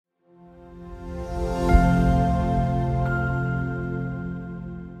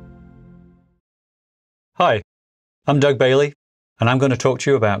Hi, I'm Doug Bailey, and I'm going to talk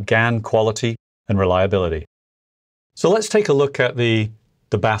to you about GaN quality and reliability. So let's take a look at the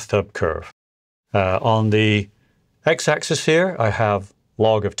bathtub curve. On the x-axis here, I have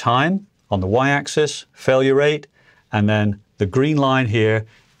log of time. On the y-axis, failure rate. And then the green line here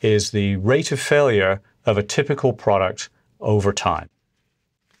is the rate of failure of a typical product over time.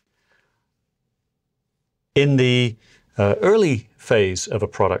 In the early phase of a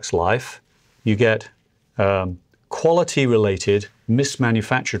product's life, you get quality-related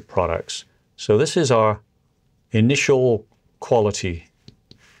mismanufactured products. So this is our initial quality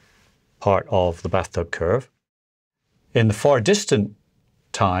part of the bathtub curve. In the far distant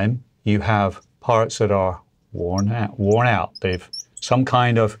time, you have parts that are worn out. Some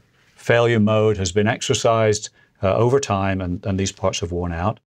kind of failure mode has been exercised over time, and these parts have worn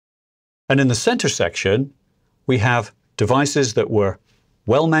out. And in the center section, we have devices that were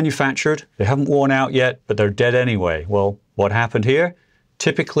well manufactured. They haven't worn out yet, but they're dead anyway. Well, what happened here?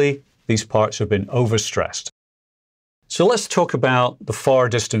 Typically, these parts have been overstressed. So let's talk about the far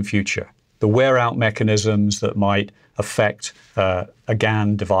distant future, the wear out mechanisms that might affect a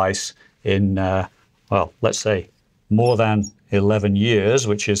GaN device in, well, let's say more than 11 years,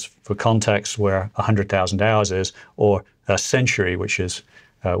 which is, for context, where 100,000 hours is, or a century, which is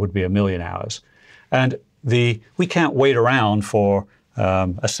would be 1,000,000 hours. And we can't wait around for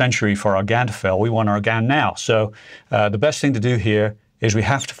a century for our GaN to fail. We want our GaN now. So the best thing to do here is we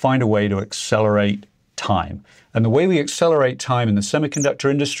have to find a way to accelerate time. And the way we accelerate time in the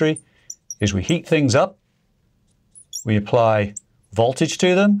semiconductor industry is we heat things up, we apply voltage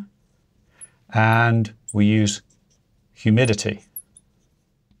to them, and we use humidity.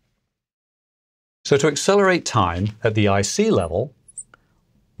 So to accelerate time at the IC level,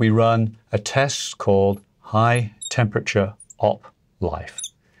 we run a test called high temperature op life.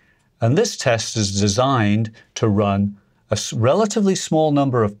 And this test is designed to run a relatively small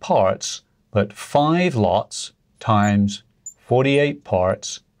number of parts, but 5 lots times 48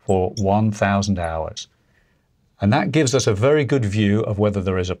 parts for 1,000 hours. And that gives us a very good view of whether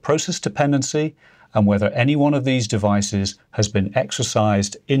there is a process dependency and whether any one of these devices has been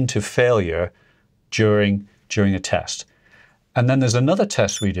exercised into failure during a test. And then there's another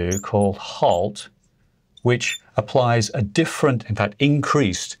test we do called HALT, which applies a different, in fact,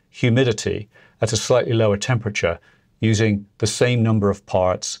 increased humidity at a slightly lower temperature using the same number of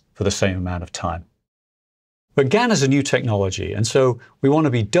parts for the same amount of time. But GaN is a new technology, and so we want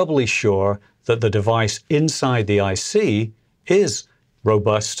to be doubly sure that the device inside the IC is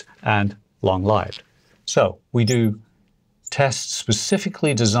robust and long-lived. So we do tests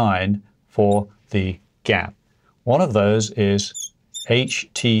specifically designed for the GaN. One of those is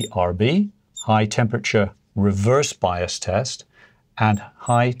HTRB, high temperature reverse bias test, and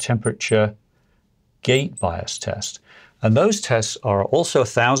high temperature gate bias test. And those tests are also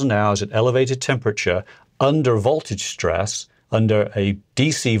 1,000 hours at elevated temperature under voltage stress, under a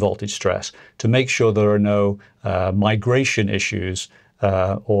DC voltage stress, to make sure there are no migration issues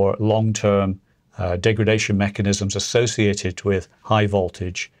or long-term degradation mechanisms associated with high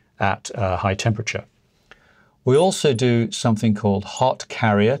voltage at high temperature. We also do something called hot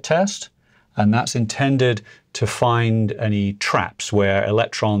carrier test, and that's intended to find any traps where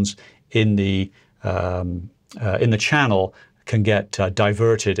electrons in the channel can get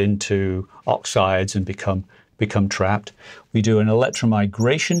diverted into oxides and become trapped. We do an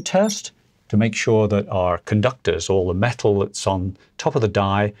electromigration test to make sure that our conductors, all the metal that's on top of the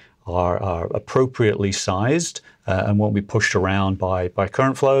die, are appropriately sized and won't be pushed around by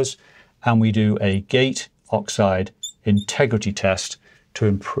current flows. And we do a gate oxide integrity test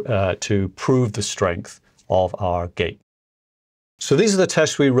to prove the strength of our gate. So these are the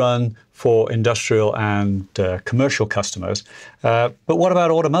tests we run for industrial and commercial customers. But what about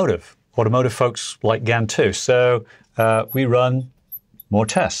automotive? Automotive folks like GaN too. So we run more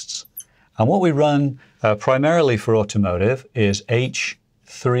tests. And what we run primarily for automotive is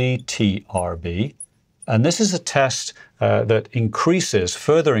H3TRB. And this is a test that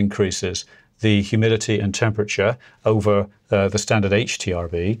further increases the humidity and temperature over the standard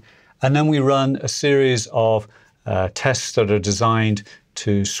HTRB. And then we run a series of tests that are designed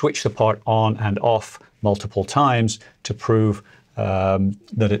to switch the part on and off multiple times to prove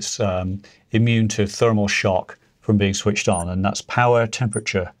that it's immune to thermal shock from being switched on. And that's power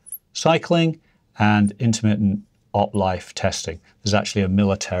temperature cycling and intermittent op life testing. There's actually a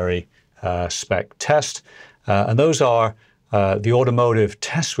military spec test. And those are the automotive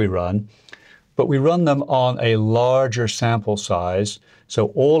tests we run. But we run them on a larger sample size. So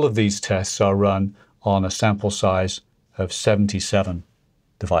all of these tests are run on a sample size of 77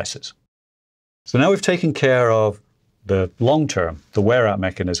 devices. So now we've taken care of the long term, the wear out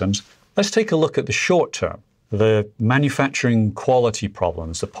mechanisms. Let's take a look at the short term, the manufacturing quality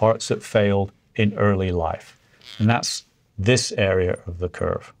problems, the parts that failed in early life. And that's this area of the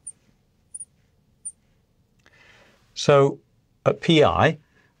curve. So at PI,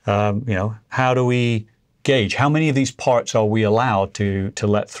 how do we gauge how many of these parts are we allowed to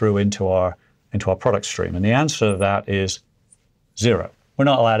let through into our product stream? And the answer to that is 0. We're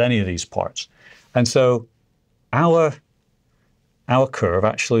not allowed any of these parts. And so our curve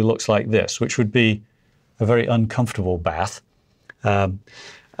actually looks like this, which would be a very uncomfortable bath.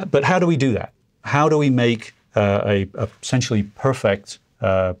 But how do we do that? How do we make a essentially perfect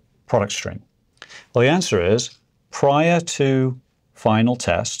product stream? Well, the answer is prior to final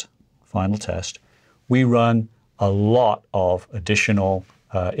test, we run a lot of additional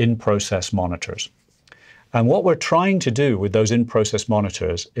in-process monitors. And what we're trying to do with those in-process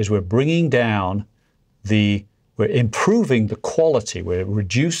monitors is we're improving the quality, we're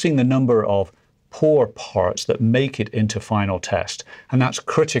reducing the number of poor parts that make it into final test. And that's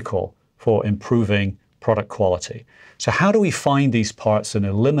critical for improving product quality. So how do we find these parts and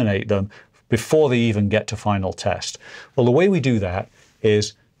eliminate them before they even get to final test? Well, the way we do that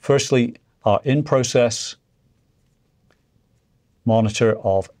is, firstly, our in-process monitor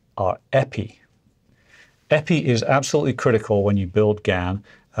of our EPI. EPI is absolutely critical when you build GaN.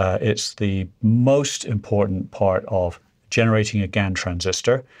 It's the most important part of generating a GaN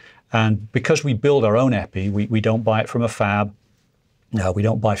transistor. And because we build our own EPI, we don't buy it from a fab. We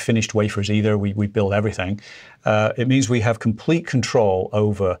don't buy finished wafers either. We build everything. It means we have complete control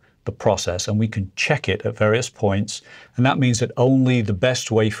over the process, and we can check it at various points. And that means that only the best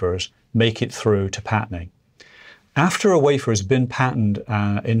wafers make it through to patterning. After a wafer has been patterned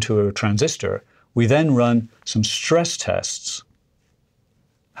into a transistor, we then run some stress tests.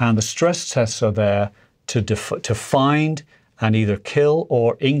 And the stress tests are there to find and either kill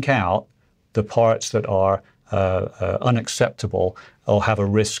or ink out the parts that are unacceptable or have a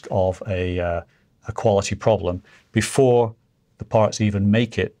risk of a quality problem before the parts even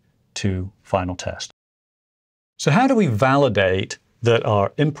make it to final test. So how do we validate that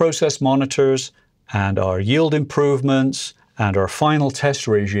our in-process monitors and our yield improvements and our final test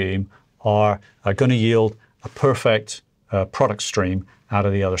regime are going to yield a perfect product stream out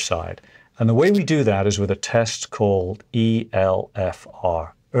of the other side? And the way we do that is with a test called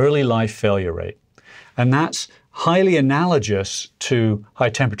ELFR, early life failure rate. And that's highly analogous to high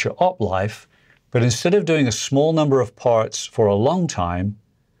temperature op life, but instead of doing a small number of parts for a long time,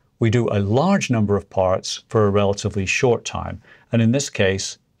 we do a large number of parts for a relatively short time. And in this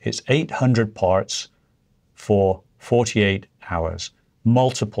case, it's 800 parts for 48 hours,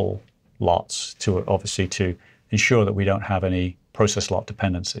 multiple lots obviously to ensure that we don't have any process lot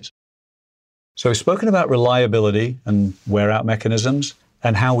dependencies. So we've spoken about reliability and wear out mechanisms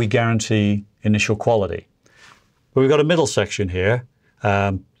and how we guarantee initial quality. But we've got a middle section here.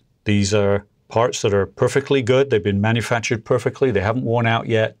 These are parts that are perfectly good. They've been manufactured perfectly. They haven't worn out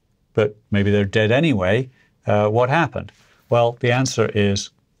yet, but maybe they're dead anyway. What happened? Well, the answer is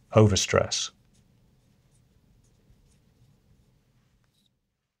overstress.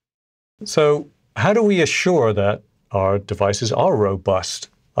 So how do we assure that our devices are robust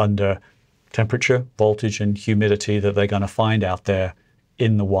under temperature, voltage, and humidity that they're going to find out there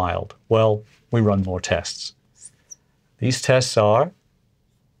in the wild? Well, we run more tests. These tests are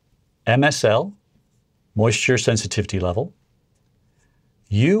MSL, moisture sensitivity level,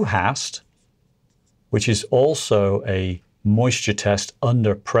 UHAST, which is also a moisture test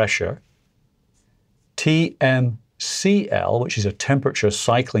under pressure, TMCL, which is a temperature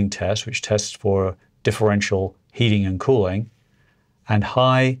cycling test, which tests for differential heating and cooling, and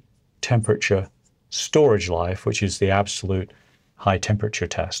high temperature storage life, which is the absolute high temperature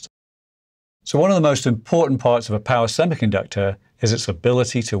test. So one of the most important parts of a power semiconductor is its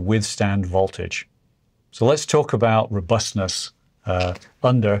ability to withstand voltage. So let's talk about robustness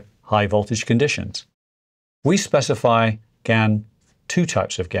under high voltage conditions. We specify GaN, two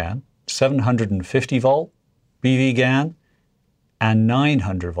types of GaN, 750 volt BV GaN and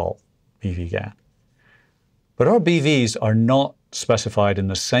 900 volt BV GaN. But our BVs are not specified in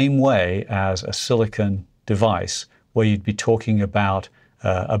the same way as a silicon device where you'd be talking about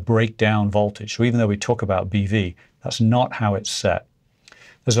a breakdown voltage. So even though we talk about BV, that's not how it's set.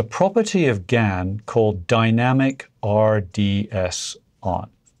 There's a property of GaN called dynamic RDS on.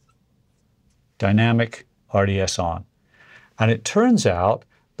 Dynamic RDS on. And it turns out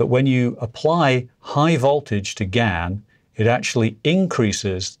that when you apply high voltage to GaN, it actually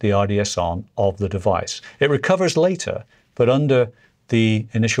increases the RDS on of the device. It recovers later, but under the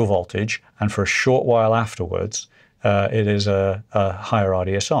initial voltage, and for a short while afterwards, it is a higher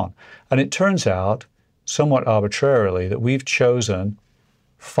RDS on. And it turns out, somewhat arbitrarily, that we've chosen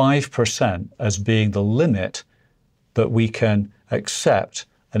 5% as being the limit that we can accept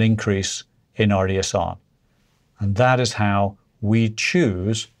an increase in RDS on. And that is how we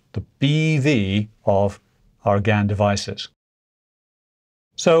choose the BV of our GaN devices.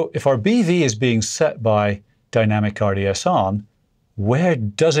 So if our BV is being set by dynamic RDS on, where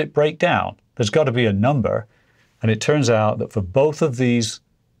does it break down? There's got to be a number. And it turns out that for both of these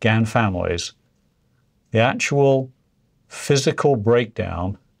GaN families, the actual physical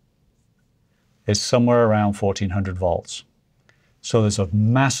breakdown is somewhere around 1400 volts. So there's a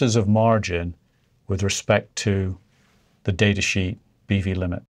masses of margin with respect to the datasheet BV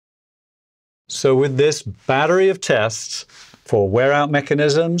limit. So with this battery of tests for wear-out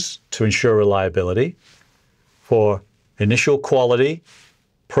mechanisms to ensure reliability, for initial quality,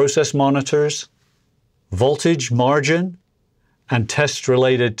 process monitors, voltage margin, and tests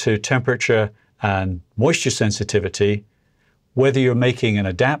related to temperature and moisture sensitivity, whether you're making an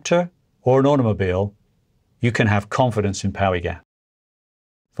adapter or an automobile, you can have confidence in PowiGaN.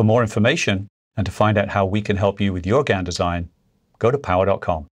 For more information and to find out how we can help you with your GaN design, go to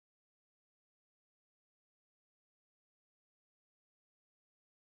power.com.